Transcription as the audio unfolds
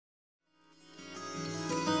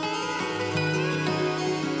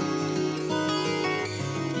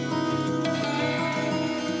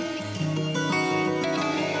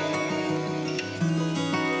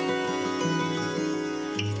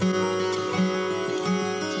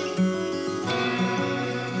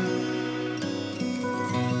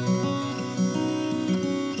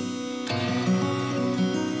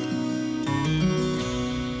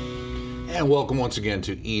welcome once again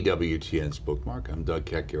to EWTN's Bookmark. I'm Doug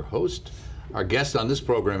Keck, your host. Our guest on this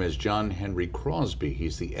program is John Henry Crosby.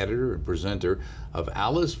 He's the editor and presenter of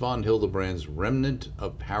Alice von Hillebrand's Remnant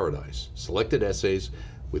of Paradise, selected essays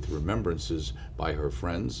with remembrances by her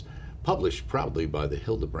friends, published proudly by the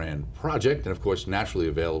Hildebrand Project, and of course naturally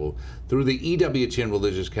available through the EWTN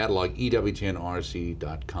Religious Catalog,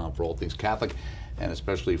 EWTNRC.com, for all things Catholic, and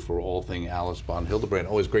especially for all things Alice von Hillebrand.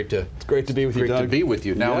 Always great to be with you, Doug. Great to be with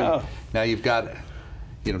you. Now you've got,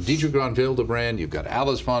 Dietrich von Hildebrand, you've got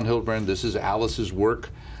Alice von Hillebrand. This is Alice's work.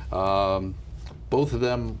 Both of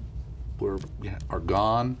them are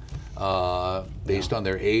gone based on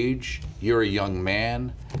their age. You're a young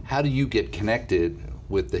man. How do you get connected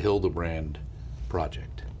with the Hildebrand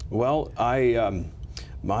Project? Well,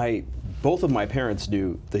 both of my parents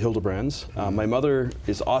knew the Hildebrands. My mother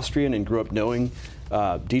is Austrian and grew up knowing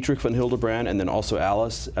Dietrich von Hildebrand and then also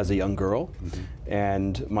Alice as a young girl.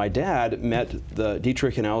 And my dad met the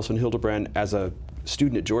Dietrich and Alice von Hildebrand as a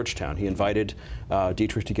student at Georgetown. He invited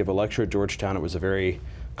Dietrich to give a lecture at Georgetown. It was a very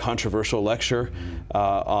controversial lecture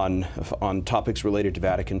on topics related to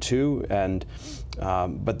Vatican II, and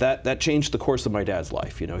but that changed the course of my dad's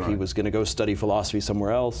life. He was going to go study philosophy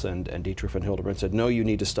somewhere else, and Dietrich von Hildebrand said, "No, you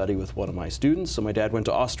need to study with one of my students." So my dad went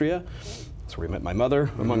to Austria. That's where he met my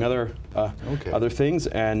mother, among other things,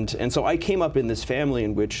 and so I came up in this family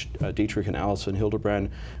in which Dietrich and Alice von Hildebrand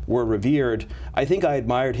were revered. I think I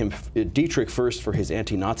admired Dietrich first for his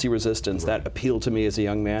anti-Nazi resistance. That appealed to me as a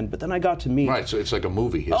young man. But then I got to meet. Right, so it's like a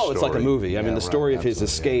movie. It's like a movie. I mean, the story of his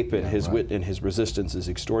escape and his wit and his resistance is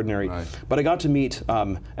extraordinary. Right. But I got to meet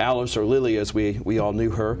Alice, or Lily, as we all knew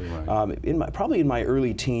her, probably in my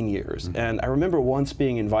early teen years. And I remember once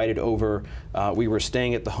being invited over. We were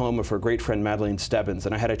staying at the home of her great friend Madeleine Stebbins,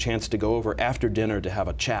 and I had a chance to go over after dinner to have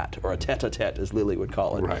a chat, or a tete-a-tete, as Lily would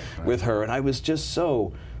call it, with her. And I was just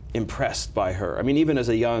so impressed by her. I mean, even as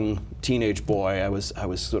a young teenage boy, I was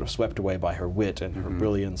sort of swept away by her wit and her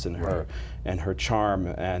brilliance and her charm,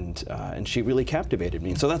 and she really captivated me.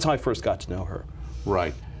 And so that's how I first got to know her.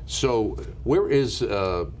 Right. So where is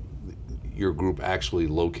your group actually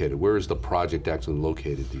located? Where is the project actually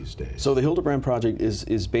located these days? So the Hildebrand Project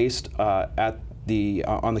is based on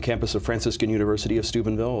the campus of Franciscan University of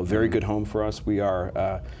Steubenville, a very good home for us. We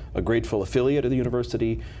are a grateful affiliate of the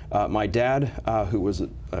university. My dad, who was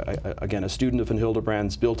again a student of von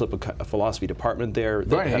Hildebrand's, built up a philosophy department there.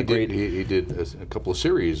 Right, he did a couple of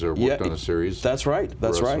series, or worked on a series. That's right.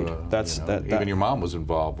 That's right. Even your mom was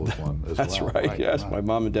involved with one as that's well. That's right. Yes, my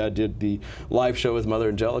mom and dad did the live show with Mother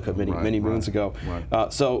Angelica many moons ago.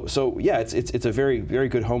 Right. So yeah, it's a very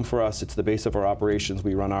good home for us. It's the base of our operations.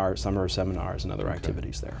 We run our summer seminars and other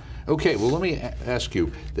activities there. Okay, well, let me ask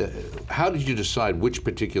you, how did you decide which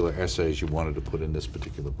particular essays you wanted to put in this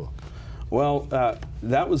particular book? Well,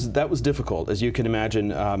 that was difficult, as you can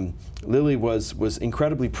imagine. Lily was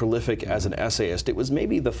incredibly prolific as an essayist. It was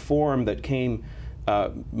maybe the form that came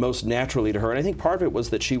most naturally to her, and I think part of it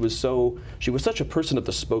was that she was such a person of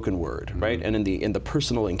the spoken word, right, and in the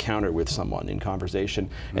personal encounter with someone in conversation.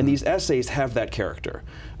 And these essays have that character.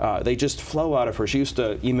 They just flow out of her. She used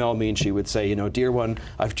to email me and she would say, "Dear one,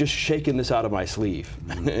 I've just shaken this out of my sleeve,"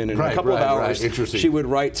 and in a couple of hours, she would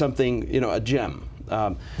write something, a gem.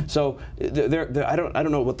 So I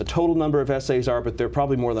don't know what the total number of essays are, but they're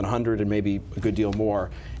probably more than 100 and maybe a good deal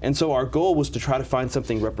more. And so our goal was to try to find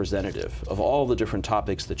something representative of all the different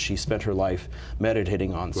topics that she spent her life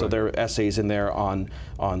meditating on. Right. So there are essays in there on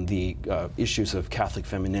the issues of Catholic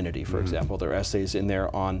femininity, for example. There are essays in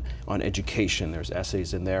there on education. There's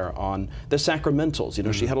essays in there on the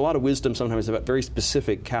sacramentals. She had a lot of wisdom sometimes about very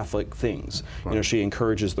specific Catholic things. Right. She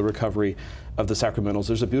encourages the recovery of the sacramentals.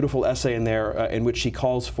 There's a beautiful essay in there in which she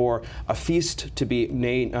calls for a feast to be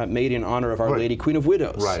made in honor of Our Lady, Queen of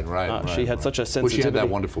Widows. Right. She had such a sensitivity. Well, she had that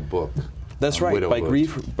wonderful book. That's right. By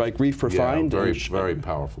grief refined. Yeah, very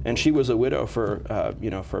powerful. And she was a widow for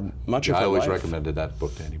much of her life. I always recommended that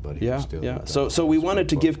book to anybody. Yeah. So we wanted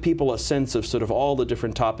to give people a sense of sort of all the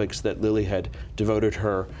different topics that Lily had devoted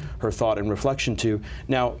her thought and reflection to.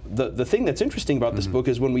 Now, the thing that's interesting about this book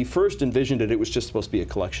is when we first envisioned it, it was just supposed to be a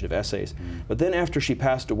collection of essays. But then after she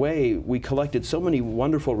passed away, we collected so many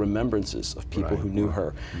wonderful remembrances of people who knew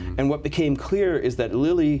her. And what became clear is that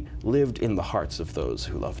Lily lived in the hearts of those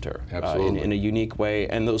who loved her. Absolutely. In a unique way,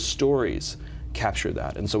 and those stories capture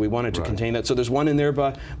that. And so we wanted to contain that. So there's one in there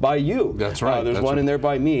by you. That's right. There's one in there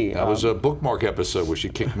by me. That was a bookmark episode where she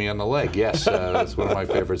kicked me on the leg. Yes, that's one of my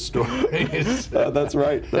favorite stories. That's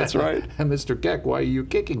right. That's right. And Mr. Keck, why are you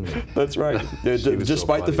kicking me? That's right.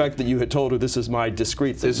 Despite the fact that you had told her this is my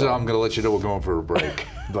discreet signal. This is, I'm going to let you know we're going for a break.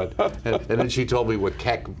 But and then she told me what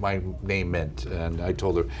Keck, my name, meant, and I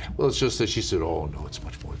told her, well, it's just that. She said, oh no, it's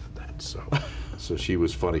much more than that. So she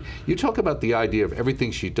was funny. You talk about the idea of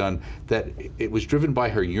everything she'd done, that it was driven by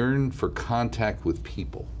her yearn for contact with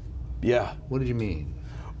people. Yeah. What did you mean?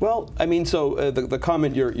 Well, I mean, so the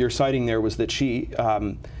comment you're citing there was that she,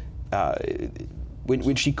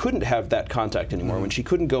 when she couldn't have that contact anymore, when she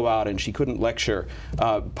couldn't go out and she couldn't lecture,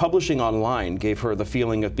 publishing online gave her the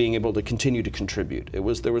feeling of being able to continue to contribute.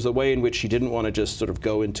 There was a way in which she didn't want to just sort of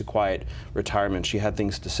go into quiet retirement. She had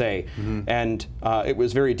things to say, and it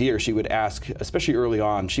was very dear. She would ask, especially early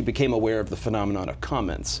on, she became aware of the phenomenon of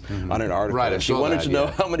comments on an article. Right, and she wanted to know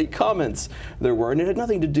how many comments there were, and it had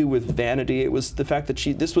nothing to do with vanity. It was the fact that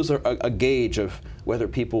this was a gauge of whether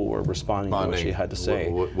people were responding to what she had to say.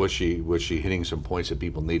 Was she hitting some points that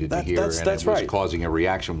people needed to hear, and that's it was causing a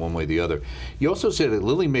reaction one way or the other? You also said that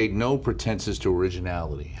Lily made no pretenses to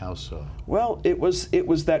originality. How so? Well, it was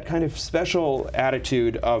that kind of special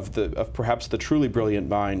attitude of perhaps the truly brilliant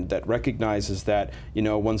mind that recognizes that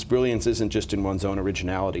one's brilliance isn't just in one's own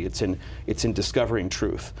originality. It's in discovering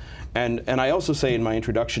truth. And I also say in my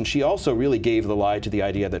introduction, she also really gave the lie to the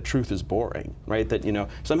idea that truth is boring, right? That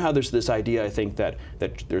somehow there's this idea, I think, that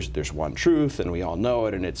there's one truth and we all know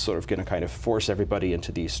it, and it's sort of going to kind of force everybody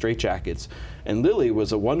into these straitjackets. And Lily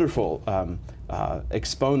was a wonderful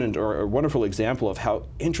exponent or a wonderful example of how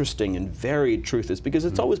interesting and varied truth is, because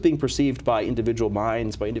it's always being perceived by individual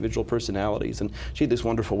minds, by individual personalities, and she had these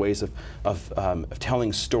wonderful ways of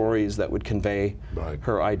telling stories that would convey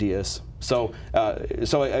her ideas. So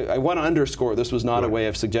I want to underscore this was not a way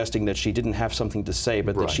of suggesting that she didn't have something to say,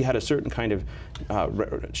 but that she had a certain kind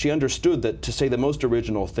of, she understood that to say the most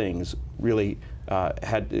original things really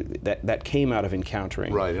that came out of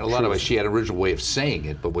encountering. Right, in a lot of ways she had an original way of saying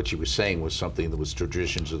it, but what she was saying was something that was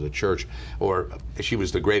traditions of the church, or she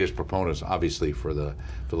was the greatest proponent, obviously, for the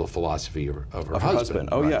philosophy of her husband.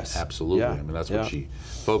 Oh, yes. Absolutely. Yeah. I mean, that's what she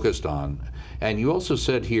focused on. And you also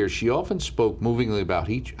said here, she often spoke movingly about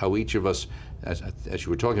how each of us, as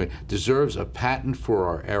you were talking about, deserves a patent for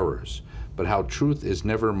our errors, but how truth is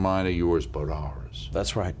never mine or yours but ours.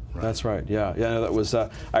 That's right. That's right. Yeah. No, that was.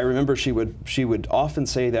 I remember she would often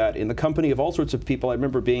say that in the company of all sorts of people. I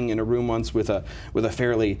remember being in a room once with a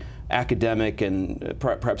fairly academic and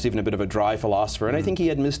perhaps even a bit of a dry philosopher, and I think he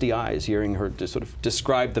had misty eyes hearing her sort of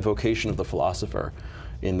describe the vocation of the philosopher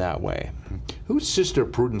in that way. Who's Sister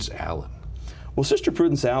Prudence Allen? Well, Sister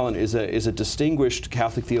Prudence Allen is a distinguished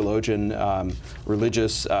Catholic theologian,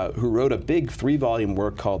 religious, who wrote a big 3-volume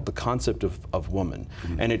work called The Concept of Woman.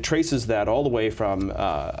 And it traces that all the way from,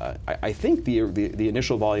 I think the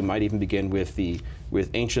initial volume might even begin with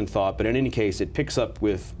ancient thought, but in any case, it picks up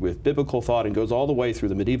with biblical thought and goes all the way through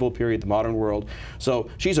the medieval period, the modern world. So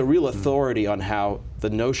she's a real authority on how the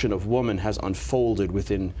notion of woman has unfolded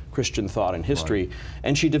within Christian thought and history.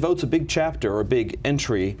 And she devotes a big chapter or a big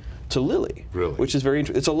entry to Lily, which is very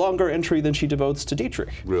interesting. It's a longer entry than she devotes to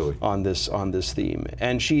Dietrich on this theme.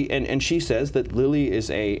 And she says that Lily is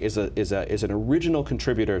an original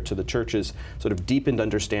contributor to the Church's sort of deepened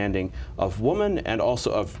understanding of woman and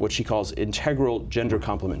also of what she calls integral gender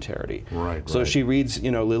complementarity. So she reads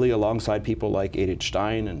Lily alongside people like Edith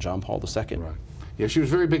Stein and John Paul II. Yeah, she was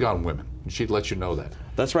very big on women, and she'd let you know that.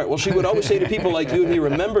 That's right. Well, she would always say to people like you and me,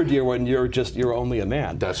 remember, dear one, you're only a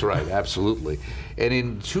man. That's right, absolutely. And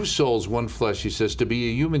in Two Souls, One Flesh, she says, to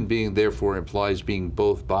be a human being, therefore, implies being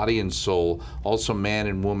both body and soul, also man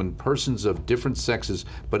and woman, persons of different sexes,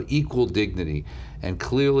 but equal dignity, and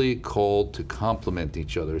clearly called to complement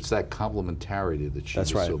each other. It's that complementarity that she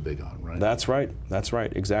was so big on, right? That's right. That's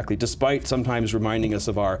right, exactly. Despite sometimes reminding us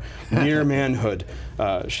of our mere manhood,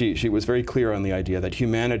 she was very clear on the idea that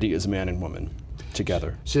humanity is man and woman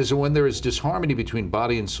together. She says, when there is disharmony between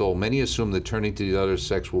body and soul, many assume that turning to the other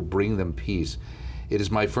sex will bring them peace. It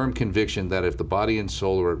is my firm conviction that if the body and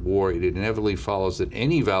soul are at war, it inevitably follows that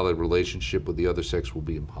any valid relationship with the other sex will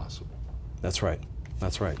be impossible. That's right.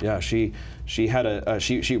 That's right. Yeah, she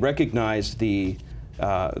recognized the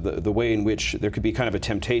way in which there could be kind of a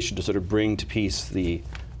temptation to sort of bring to peace the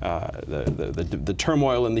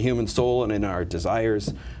turmoil in the human soul and in our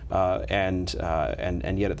desires, and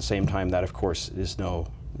yet at the same time that, of course, is no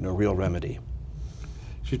real remedy.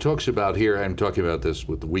 She talks about here, I'm talking about this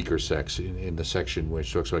with the weaker sex in the section where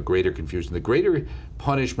she talks about greater confusion. The greater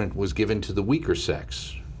punishment was given to the weaker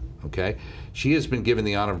sex. okay? She has been given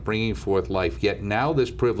the honor of bringing forth life, yet now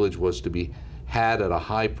this privilege was to be had at a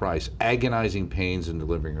high price, agonizing pains in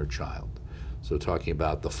delivering her child. So talking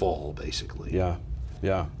about the fall, basically. Yeah.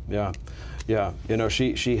 You know,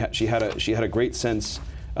 she had a great sense,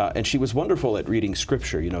 and she was wonderful at reading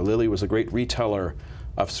scripture. You know, Lily was a great reteller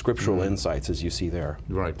of scriptural insights, as you see there.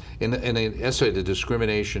 Right. In the essay, The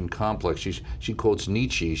Discrimination Complex, she quotes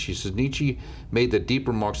Nietzsche. She says, Nietzsche made the deep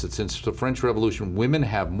remarks that since the French Revolution, women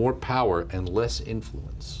have more power and less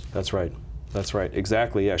influence. That's right. That's right.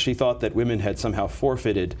 Exactly. Yeah. She thought that women had somehow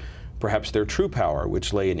forfeited perhaps their true power,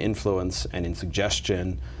 which lay in influence and in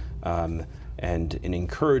suggestion, and in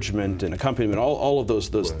encouragement and accompaniment, all of those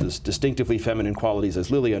distinctively feminine qualities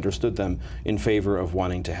as Lily understood them, in favor of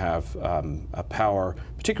wanting to have a power,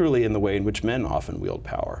 particularly in the way in which men often wield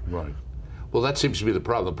power. Right. Well, that seems to be the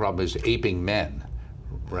problem. The problem is aping men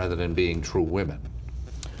rather than being true women.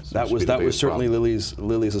 That was certainly Lily's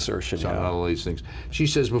assertion. So all these things. She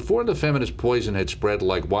says, before the feminist poison had spread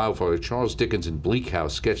like wildfire, Charles Dickens in Bleak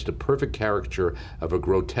House sketched a perfect caricature of a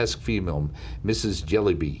grotesque female, Mrs.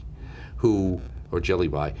 Jellyby, who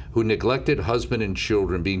neglected husband and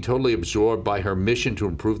children, being totally absorbed by her mission to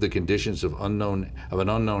improve the conditions of an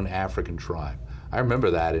unknown African tribe. I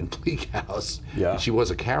remember that in Bleak House. Yeah. She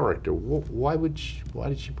was a character. Why did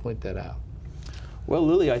she point that out? Well,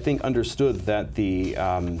 Lily, I think, understood that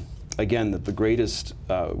again, that the greatest,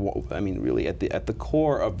 really at the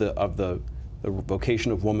core of the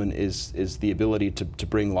vocation of woman is the ability to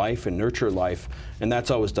bring life and nurture life, and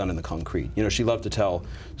that's always done in the concrete. You know, she loved to tell,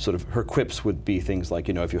 sort of, her quips would be things like,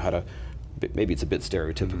 you know, if you had maybe it's a bit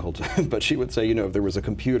stereotypical, but she would say, you know, if there was a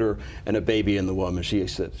computer and a baby in the womb, she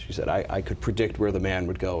said, I could predict where the man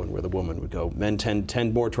would go and where the woman would go. Men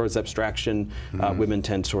tend more towards abstraction, women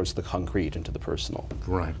tend towards the concrete and to the personal.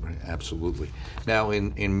 Right, absolutely. Now,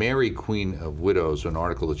 in Mary, Queen of Widows, an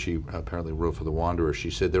article that she apparently wrote for The Wanderer, she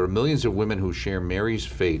said, there are millions of women who share Mary's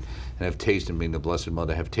fate and have tasted, being the Blessed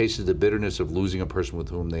Mother, have tasted the bitterness of losing a person with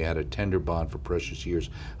whom they had a tender bond for precious years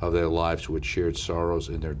of their lives, who had shared sorrows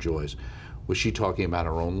and their joys. Was she talking about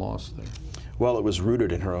her own loss there? Well, it was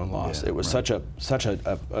rooted in her own loss. Yeah, it was right.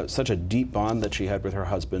 such a deep bond that she had with her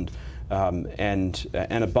husband, and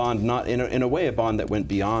a bond, not in a way, a bond that went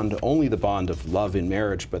beyond only the bond of love in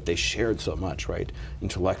marriage, but they shared so much, right?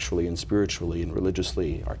 Intellectually and spiritually and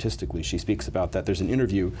religiously, artistically. She speaks about that. There's an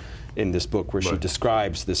interview in this book where she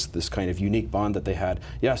describes this kind of unique bond that they had.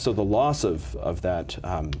 Yeah. So the loss of that.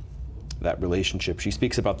 That relationship. She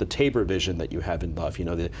speaks about the Tabor vision that you have in love. You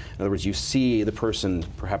know, in other words, you see the person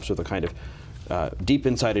perhaps with a kind of deep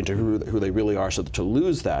insight into who they really are. So to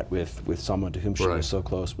lose that with someone to whom she was so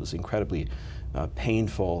close was incredibly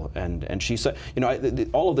painful. And she said, you know,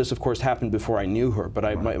 all of this, of course, happened before I knew her.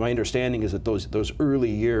 But my understanding is that those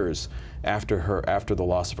early years after the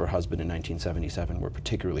loss of her husband in 1977 were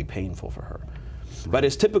particularly painful for her. But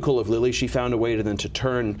as typical of Lily, she found a way to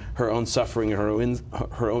turn her own suffering and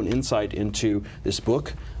her own insight into this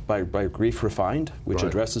book by Grief Refined, which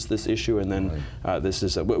addresses this issue. And then this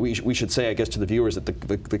is what we should say, I guess, to the viewers, that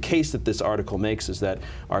the case that this article makes is that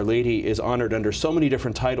Our Lady is honored under so many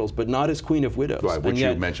different titles, but not as Queen of Widows. Right, which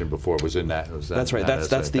you mentioned before was in that. That's right.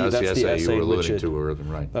 That's the essay you were alluding to earlier.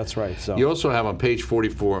 Right. That's right. So you also have on page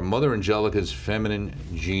 44 Mother Angelica's Feminine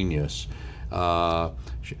Genius.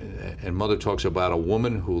 And Mother talks about a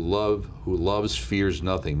woman who loves, fears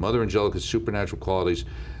nothing. Mother Angelica's supernatural qualities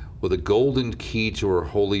with a golden key to her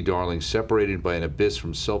holy darling, separated by an abyss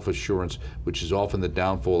from self-assurance, which is often the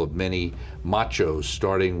downfall of many machos,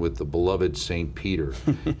 starting with the beloved St. Peter.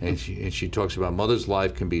 and she talks about Mother's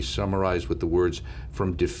life can be summarized with the words,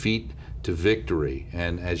 from defeat to victory.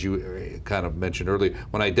 And as you kind of mentioned earlier,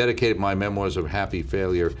 when I dedicated my memoirs of happy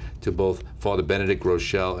failure to both Father Benedict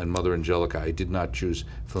Rochelle and Mother Angelica, I did not choose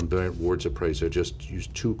flamboyant words of praise. I just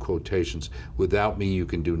used two quotations. Without me, you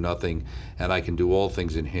can do nothing, and I can do all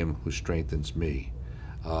things in him who strengthens me.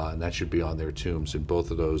 And that should be on their tombs. And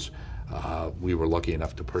both of those we were lucky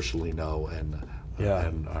enough to personally know,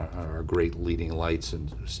 and are great leading lights,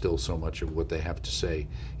 and still so much of what they have to say,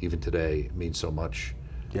 even today, means so much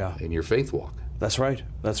in your faith walk. That's right.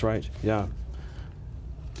 That's right. Yeah.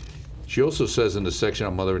 She also says in the section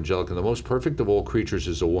on Mother Angelica, the most perfect of all creatures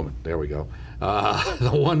is a woman. There we go.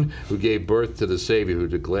 The one who gave birth to the Savior, who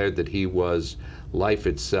declared that he was life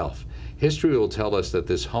itself. History will tell us that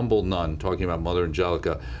this humble nun, talking about Mother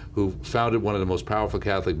Angelica, who founded one of the most powerful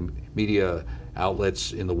Catholic media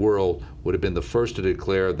outlets in the world, would have been the first to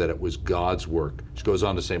declare that it was God's work. She goes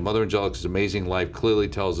on to say, Mother Angelica's amazing life clearly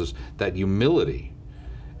tells us that humility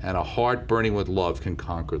and a heart burning with love can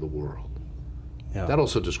conquer the world. Yeah. That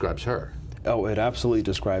also describes her. Oh, it absolutely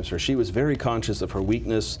describes her. She was very conscious of her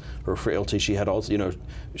weakness, her frailty. She had also, you know,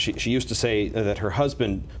 she used to say that her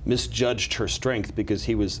husband misjudged her strength because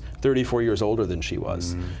he was 34 years older than she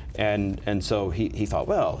was. And so he thought,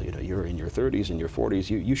 well, you know, you're in your 30s and your 40s,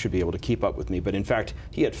 you should be able to keep up with me. But in fact,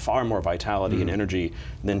 he had far more vitality and energy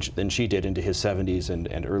than she did into his 70s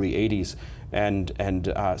and early 80s.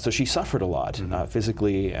 And so she suffered a lot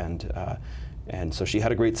physically, and so she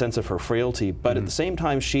had a great sense of her frailty, but at the same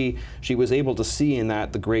time she was able to see in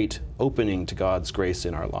that the great opening to God's grace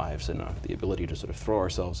in our lives, and the ability to sort of throw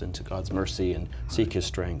ourselves into God's mercy and seek His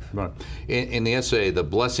strength. Right. In the essay, The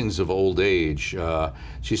Blessings of Old Age,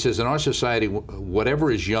 she says, in our society,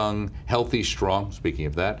 whatever is young, healthy, strong, speaking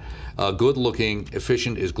of that, good-looking,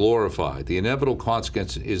 efficient is glorified. The inevitable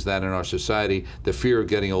consequence is that in our society, the fear of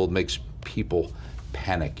getting old makes people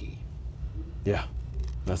panicky. Yeah,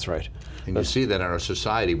 that's right. And you see that in our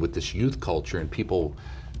society with this youth culture and people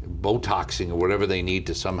Botoxing or whatever they need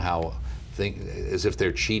to somehow think as if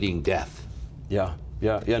they're cheating death. Yeah,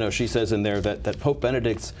 no, she says in there that Pope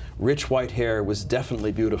Benedict's rich white hair was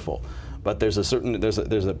definitely beautiful, but there's a certain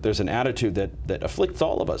there's an attitude that afflicts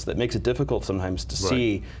all of us, that makes it difficult sometimes to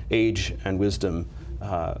see age and wisdom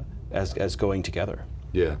as going together.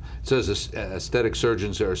 Yeah, it says aesthetic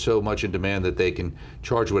surgeons are so much in demand that they can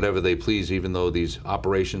charge whatever they please, even though these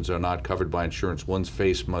operations are not covered by insurance. One's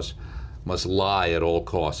face must lie at all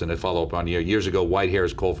costs. And I follow up on years ago, white hair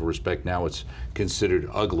is called for respect. Now it's considered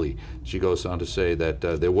ugly. She goes on to say that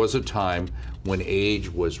there was a time when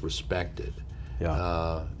age was respected.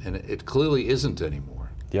 Yeah. And it clearly isn't anymore.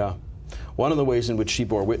 Yeah. One of the ways in which she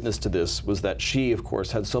bore witness to this was that she, of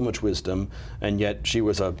course, had so much wisdom, and yet she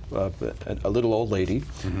was a little old lady,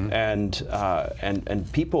 and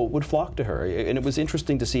people would flock to her. And it was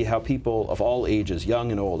interesting to see how people of all ages,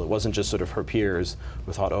 young and old, it wasn't just sort of her peers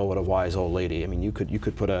who thought, oh, what a wise old lady. I mean, you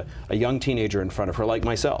could put a young teenager in front of her like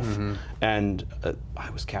myself, and I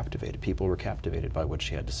was captivated. People were captivated by what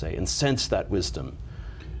she had to say and sensed that wisdom.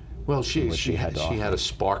 Well, she had a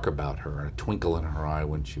spark about her, a twinkle in her eye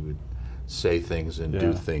when she would say things and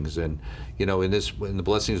do things. And you know, in the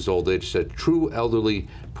Blessings of Old Age, said true elderly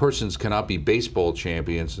persons cannot be baseball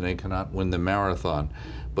champions and they cannot win the marathon,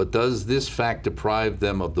 but does this fact deprive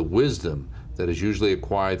them of the wisdom that is usually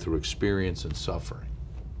acquired through experience and suffering?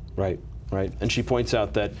 Right. And she points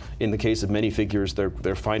out that in the case of many figures,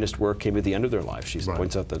 their finest work came at the end of their life. She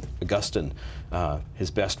points out that Augustine,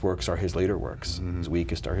 his best works are his later works, his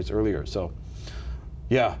weakest are his earlier. So,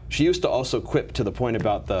 yeah, she used to also quip to the point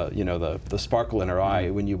about the sparkle in her eye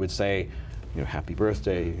when you would say, you know, happy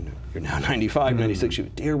birthday, you know, you're now 95, 96, she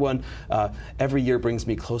would, dear one, every year brings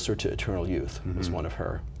me closer to eternal youth, was one of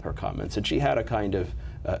her comments. And she had a kind of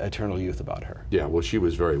eternal youth about her. Yeah, well, she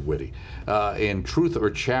was very witty. In Truth or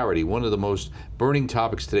Charity, one of the most burning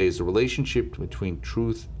topics today is the relationship between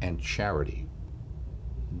truth and charity.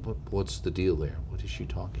 What's the deal there? What is she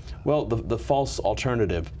talking about? Well, the false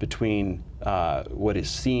alternative between what is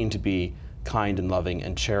seen to be kind and loving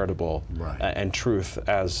and charitable, and truth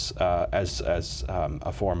as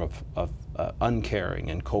a form of uncaring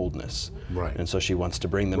and coldness. Right. And so she wants to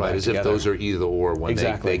bring them back together. As if those are either or when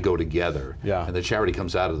they go together. Yeah. And the charity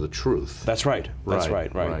comes out of the truth. That's right. That's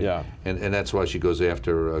right. Yeah. And that's why she goes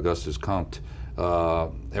after Auguste Comte.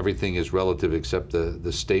 Everything is relative except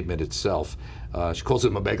the statement itself. She calls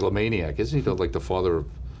him a megalomaniac. Isn't he like the father of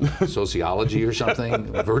sociology or something,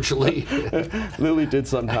 virtually? Lily did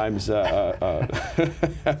sometimes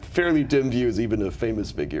have fairly dim views even of famous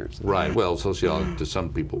figures. Right. Well, sociology, to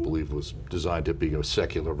some people believe, was designed to be a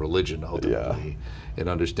secular religion, ultimately, in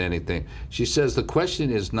understanding things. She says the question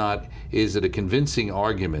is not, is it a convincing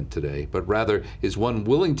argument today, but rather, is one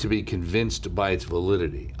willing to be convinced by its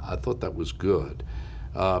validity? I thought that was good,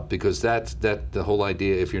 because that's the whole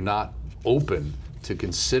idea. If you're not open to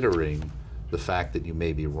considering the fact that you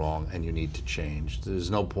may be wrong and you need to change,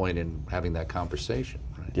 there's no point in having that conversation.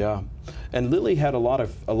 Right? Yeah, and Lily had a lot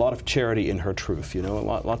of charity in her truth. You know,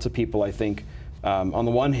 lots of people, I think, on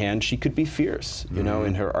the one hand, she could be fierce, you know,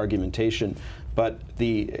 in her argumentation, but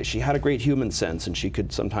she had a great human sense, and she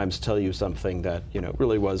could sometimes tell you something that, you know,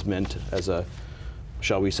 really was meant as a,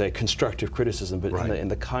 shall we say, constructive criticism, but in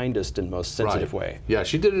the kindest and most sensitive way. Yeah,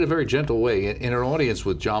 she did it in a very gentle way. In her audience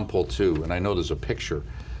with John Paul II, and I know there's a picture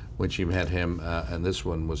when she met him, and this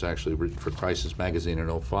one was actually written for Crisis magazine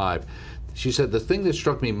in '05. She said, the thing that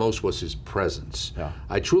struck me most was his presence. Yeah.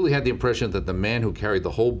 I truly had the impression that the man who carried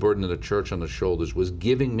the whole burden of the church on the shoulders was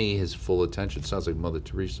giving me his full attention. Sounds like Mother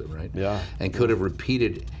Teresa, right? Yeah. And could have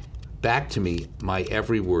repeated back to me my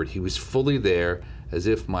every word. He was fully there, as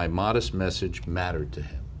if my modest message mattered to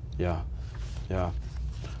him. Yeah, yeah.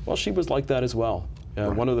 Well, she was like that as well.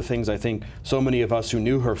 One of the things I think so many of us who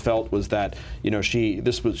knew her felt was that, you know, she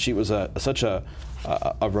was such a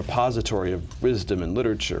repository of wisdom and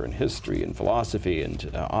literature and history and philosophy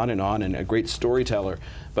and on, and a great storyteller.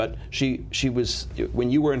 But she was, when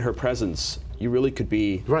you were in her presence, you really could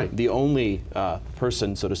be the only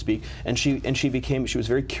person, so to speak. And she was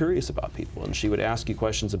very curious about people, and she would ask you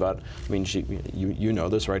questions about. I mean, you know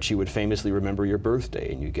this, right? She would famously remember your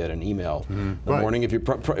birthday, and you get an email the morning of your.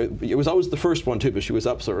 It was always the first one too, but she was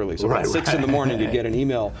up so early, so about 6 in the morning you'd get an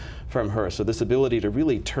email from her. So this ability to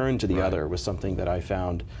really turn to the other was something that I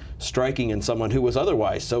found striking in someone who was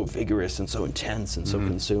otherwise so vigorous and so intense and so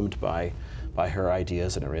consumed by her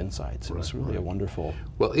ideas and her insights. It was really a wonderful.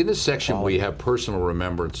 Well, in this section quality. we have personal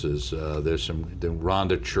remembrances. There's some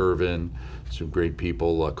Rhonda Chervin, some great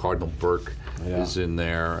people. Cardinal Burke is in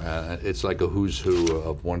there. It's like a who's who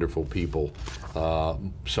of wonderful people.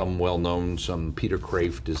 Some well-known, some Peter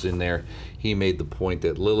Kraft is in there. He made the point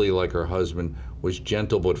that Lily, like her husband, was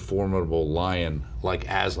gentle but formidable lion like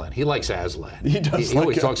Aslan. He likes Aslan. He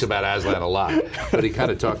always talks about Aslan a lot, but he kind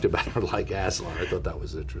of talked about her like Aslan. I thought that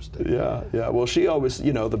was interesting. Yeah. Well, she always,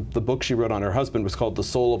 you know, the book she wrote on her husband was called The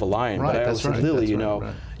Soul of a Lion. Right, but I always said, Lily, you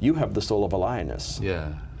know, you have the soul of a lioness.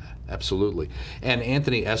 Yeah, absolutely. And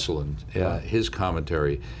Anthony Esselin, his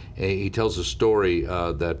commentary, he tells a story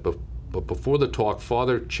that but before the talk,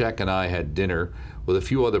 Father Czech and I had dinner with a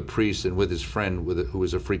few other priests and with his friend who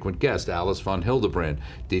was a frequent guest, Alice von Hillebrand,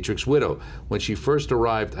 Dietrich's widow. When she first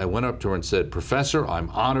arrived, I went up to her and said, "Professor, I'm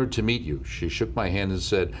honored to meet you." She shook my hand and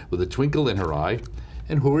said, with a twinkle in her eye,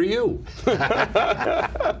 "And who are you?"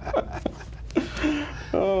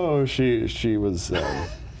 Oh, she was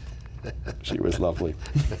lovely.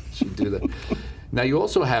 She'd do that. Now, you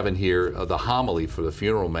also have in here the homily for the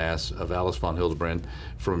funeral mass of Alice von Hillebrand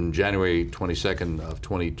from January 22nd of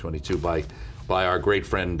 2022 by our great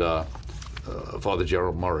friend Father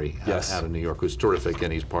Gerald Murray out of New York, who's terrific,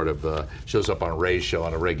 and he's part of, shows up on Ray's show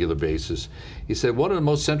on a regular basis. He said, one of the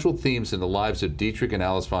most central themes in the lives of Dietrich and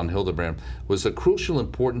Alice von Hillebrand was the crucial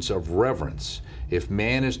importance of reverence if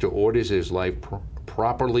man is to order his life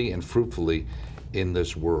properly and fruitfully in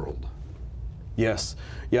this world. Yes,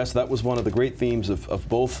 that was one of the great themes of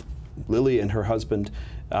both Lily and her husband,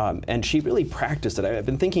 and she really practiced it. I've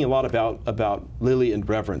been thinking a lot about Lily and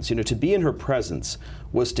reverence. You know, to be in her presence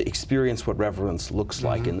was to experience what reverence looks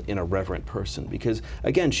like in a reverent person. Because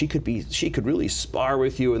again, she could really spar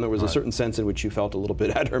with you, and there was a certain sense in which you felt a little bit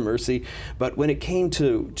at her mercy. But when it came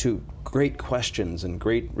to great questions and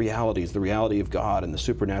great realities, the reality of God and the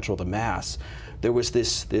supernatural, the Mass, there was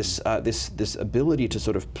this ability to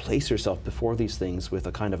sort of place herself before these things with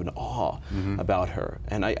a kind of an awe about her.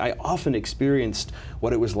 And I often experienced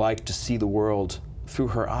what it was like to see the world through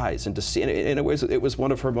her eyes, and to see, and in a way, it was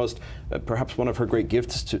one of her most, perhaps one of her great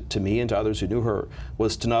gifts to me and to others who knew her,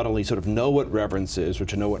 was to not only sort of know what reverence is, or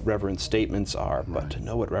to know what reverent statements are, but to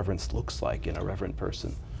know what reverence looks like in a reverent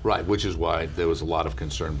person. Right, which is why there was a lot of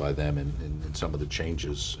concern by them in some of the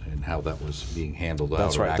changes in how that was being handled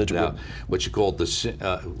out or acted out. What you called the sin,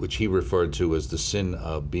 which he referred to as the sin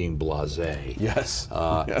of being blasé. Yes.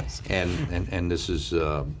 And this is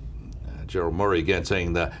Gerald Murray again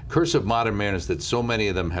saying, the curse of modern man is that so many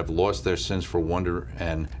of them have lost their sense for wonder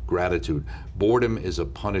and gratitude. Boredom is a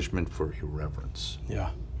punishment for irreverence. Yeah.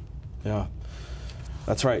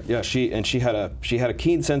 That's right. Yeah, she had a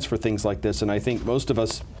keen sense for things like this, and I think most of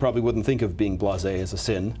us probably wouldn't think of being blasé as a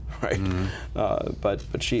sin, right?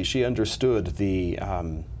 But she understood the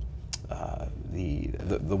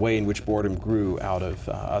way in which boredom grew out of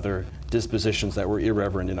other dispositions that were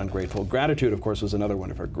irreverent and ungrateful. Gratitude, of course, was another one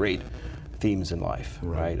of her great themes in life.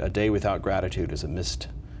 Right? A day without gratitude is a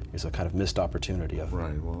kind of missed opportunity of.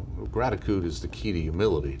 Right. Well, gratitude is the key to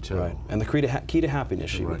humility too. Right. And the key to happiness,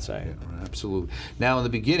 she would say. Yeah, right, absolutely. Now, in the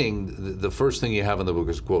beginning, the first thing you have in the book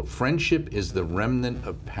is, quote, "Friendship is the remnant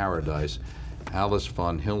of paradise." Alice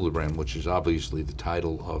von Hillebrand, which is obviously the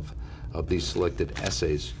title of these selected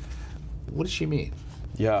essays. What does she mean?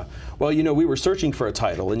 Yeah. Well, you know, we were searching for a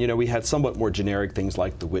title, and, you know, we had somewhat more generic things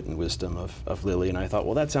like the wit and wisdom of Lily, and I thought,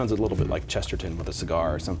 well, that sounds a little bit like Chesterton with a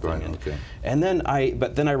cigar or something. Right, and then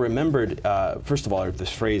I remembered, first of all,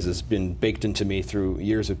 this phrase has been baked into me through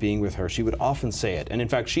years of being with her. She would often say it, and in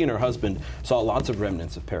fact, she and her husband saw lots of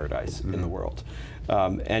remnants of paradise in the world.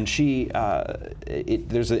 And she,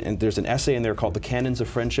 there's an essay in there called "The Canons of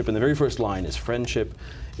Friendship," and the very first line is, "Friendship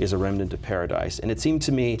is a remnant of paradise." And it seemed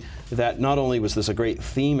to me that not only was this a great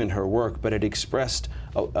theme in her work, but it expressed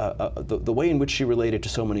the way in which she related to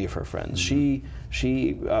so many of her friends.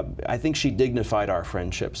 I think she dignified our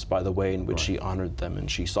friendships by the way in which she honored them, and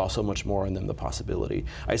she saw so much more in them, the possibility.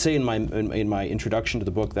 I say in my introduction to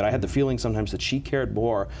the book that I had the feeling sometimes that she cared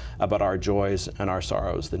more about our joys and our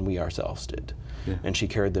sorrows than we ourselves did. Yeah. And she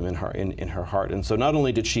carried them in her heart. And so not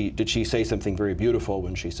only did she say something very beautiful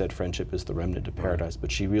when she said friendship is the remnant of paradise,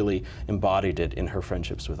 but she really embodied it in her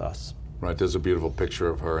friendships with us. Right, there's a beautiful picture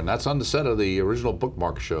of her, and that's on the set of the original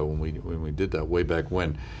Bookmark show when we did that way back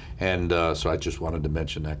when. And so I just wanted to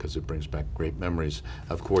mention that because it brings back great memories,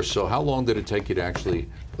 of course. So how long did it take you to actually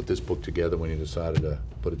put this book together when you decided to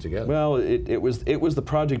put it together? Well, it was the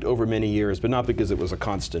project over many years, but not because it was a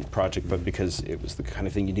constant project, but because it was the kind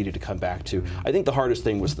of thing you needed to come back to. I think the hardest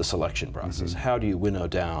thing was the selection process. How do you winnow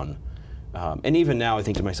down? And even now I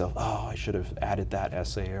think to myself, oh, I should have added that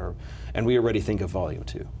essay, and we already think of volume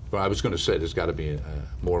 2. Well, I was going to say there's got to be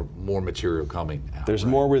more material coming out. There's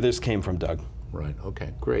more where this came from, Doug. Right,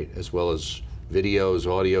 okay, great. As well as videos,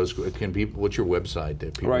 audios. What's your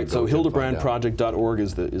website? Right, so hildebrandproject.org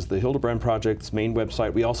is the Hildebrand Project's main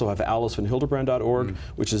website. We also have alicefonhillebrand.org,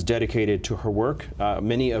 which is dedicated to her work.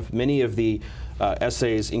 Many of the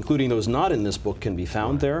essays, including those not in this book, can be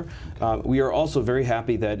found there. We are also very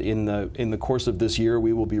happy that in the course of this year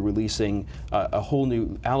we will be releasing a whole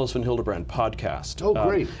new Alice von Hillebrand podcast. Oh,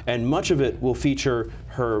 great! And much of it will feature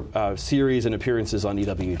her series and appearances on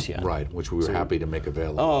EWTN. Right, which we were happy to make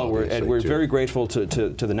available. Oh, we're very grateful to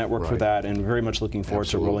the network for that, and very much looking forward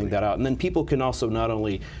to rolling that out. And then people can also not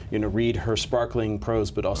only read her sparkling prose,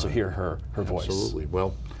 but also hear her voice. Absolutely.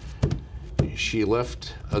 Well, she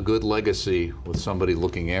left a good legacy with somebody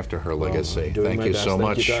looking after her legacy. Thank you so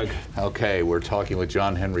much. Thank you, Doug. Okay, we're talking with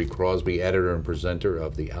John Henry Crosby, editor and presenter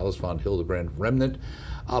of the Alice von Hillebrand Remnant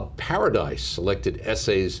of Paradise, selected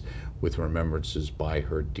essays with remembrances by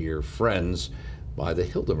her dear friends by the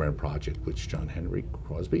Hildebrand Project, which John Henry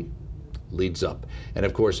Crosby leads up. And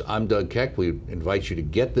of course, I'm Doug Keck. We invite you to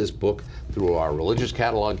get this book through our religious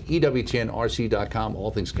catalog, EWTNRC.com,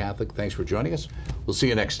 all things Catholic. Thanks for joining us. We'll see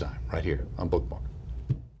you next time, right here on Bookmark.